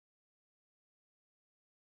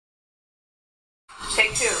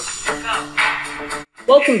Take two. Go.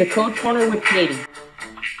 Welcome to Code Corner with Katie.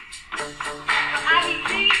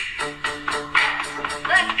 IBC.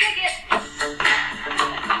 Let's kick it.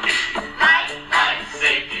 Life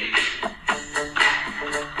safety.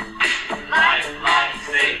 Life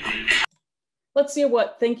safety. Let's see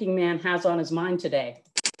what Thinking Man has on his mind today.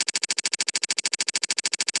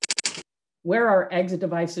 Where are exit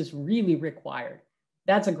devices really required?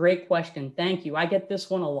 That's a great question. Thank you. I get this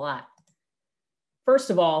one a lot.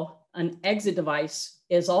 First of all, an exit device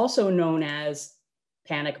is also known as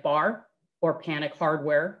panic bar or panic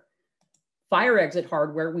hardware. Fire exit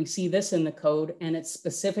hardware, we see this in the code, and it's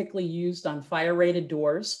specifically used on fire-rated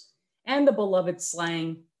doors, and the beloved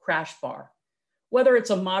slang crash bar. Whether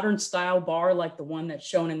it's a modern style bar like the one that's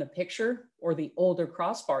shown in the picture or the older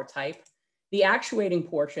crossbar type, the actuating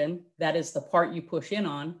portion, that is the part you push in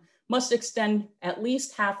on, must extend at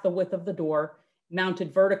least half the width of the door,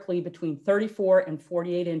 mounted vertically between 34 and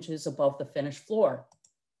 48 inches above the finished floor.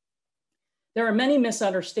 There are many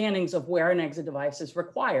misunderstandings of where an exit device is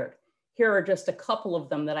required. Here are just a couple of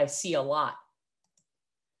them that I see a lot.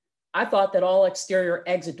 I thought that all exterior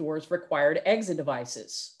exit doors required exit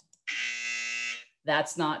devices.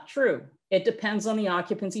 That's not true. It depends on the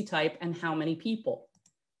occupancy type and how many people.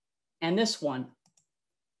 And this one,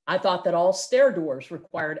 I thought that all stair doors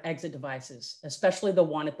required exit devices, especially the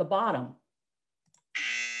one at the bottom.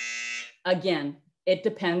 Again, it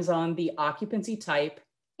depends on the occupancy type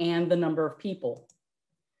and the number of people.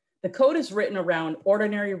 The code is written around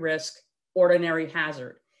ordinary risk, ordinary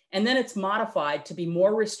hazard, and then it's modified to be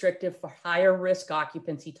more restrictive for higher risk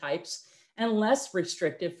occupancy types and less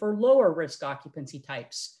restrictive for lower risk occupancy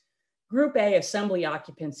types. Group A assembly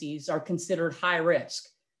occupancies are considered high risk.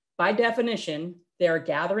 By definition, they are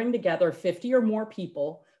gathering together 50 or more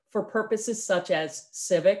people for purposes such as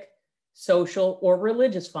civic, social, or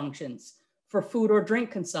religious functions, for food or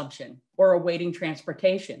drink consumption, or awaiting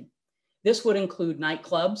transportation. This would include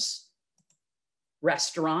nightclubs,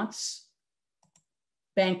 restaurants,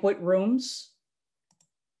 banquet rooms,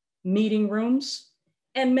 meeting rooms,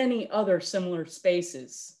 and many other similar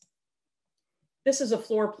spaces. This is a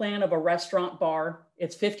floor plan of a restaurant bar.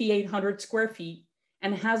 It's 5,800 square feet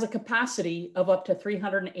and has a capacity of up to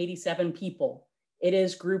 387 people. It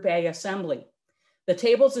is Group A assembly. The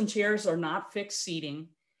tables and chairs are not fixed seating,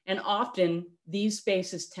 and often these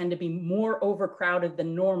spaces tend to be more overcrowded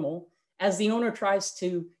than normal as the owner tries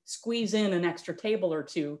to squeeze in an extra table or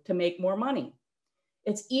two to make more money.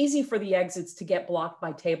 It's easy for the exits to get blocked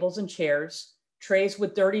by tables and chairs, trays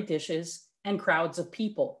with dirty dishes, and crowds of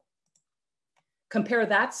people. Compare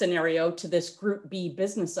that scenario to this Group B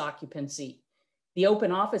business occupancy. The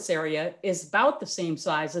open office area is about the same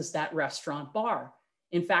size as that restaurant bar.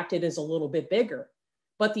 In fact, it is a little bit bigger,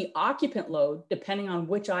 but the occupant load, depending on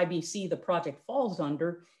which IBC the project falls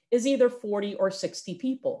under, is either 40 or 60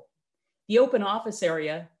 people. The open office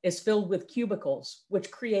area is filled with cubicles,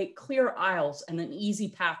 which create clear aisles and an easy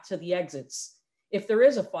path to the exits. If there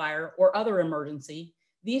is a fire or other emergency,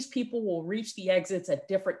 these people will reach the exits at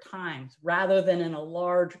different times rather than in a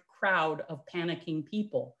large crowd of panicking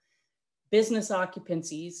people. Business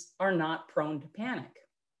occupancies are not prone to panic.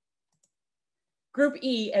 Group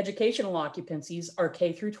E educational occupancies are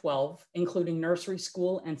K through 12, including nursery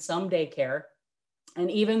school and some daycare.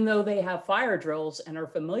 And even though they have fire drills and are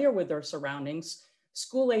familiar with their surroundings,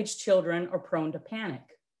 school-aged children are prone to panic,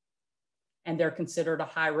 and they're considered a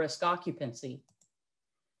high-risk occupancy.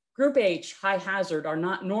 Group H, high hazard, are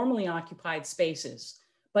not normally occupied spaces,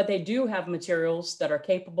 but they do have materials that are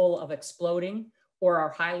capable of exploding or are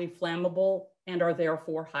highly flammable and are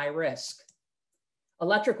therefore high risk.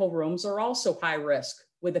 Electrical rooms are also high risk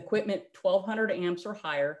with equipment 1200 amps or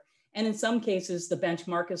higher, and in some cases the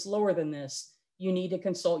benchmark is lower than this. You need to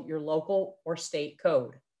consult your local or state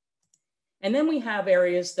code. And then we have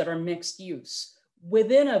areas that are mixed use.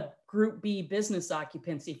 Within a Group B business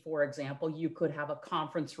occupancy, for example, you could have a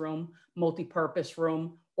conference room, multi-purpose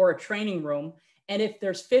room, or a training room. And if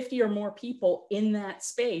there's 50 or more people in that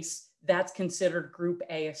space, that's considered Group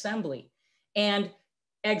A assembly. And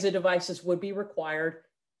exit devices would be required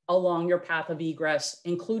along your path of egress,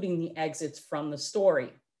 including the exits from the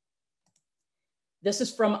story. This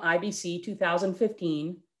is from IBC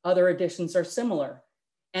 2015. Other editions are similar.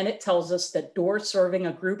 And it tells us that doors serving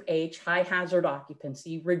a Group H high hazard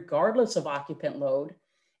occupancy, regardless of occupant load,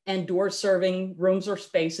 and doors serving rooms or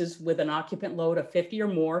spaces with an occupant load of 50 or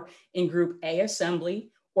more in Group A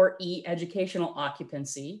assembly or E educational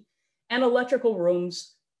occupancy, and electrical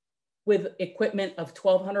rooms with equipment of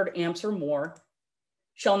 1200 amps or more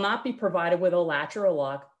shall not be provided with a latch or a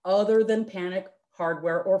lock other than panic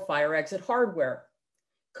hardware or fire exit hardware.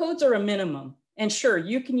 Codes are a minimum, And sure,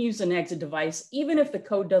 you can use an exit device even if the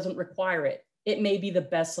code doesn't require it. It may be the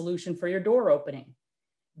best solution for your door opening.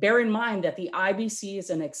 Bear in mind that the IBC is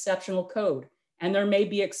an exceptional code, and there may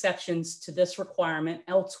be exceptions to this requirement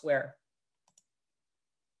elsewhere.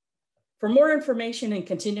 For more information and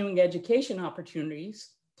continuing education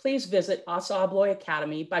opportunities, please visit ASSA ABLOY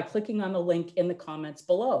Academy by clicking on the link in the comments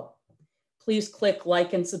below. Please click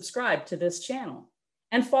like and subscribe to this channel,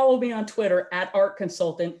 and follow me on Twitter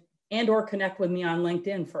 @ArtConsultant and/or connect with me on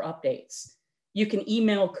LinkedIn for updates. You can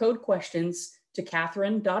email code questions to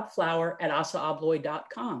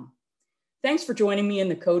catherine.flower@assaabloy.com. Thanks for joining me in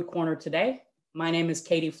the Code Corner today. My name is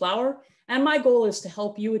Katie Flower, and my goal is to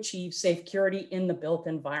help you achieve safe security in the built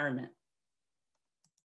environment.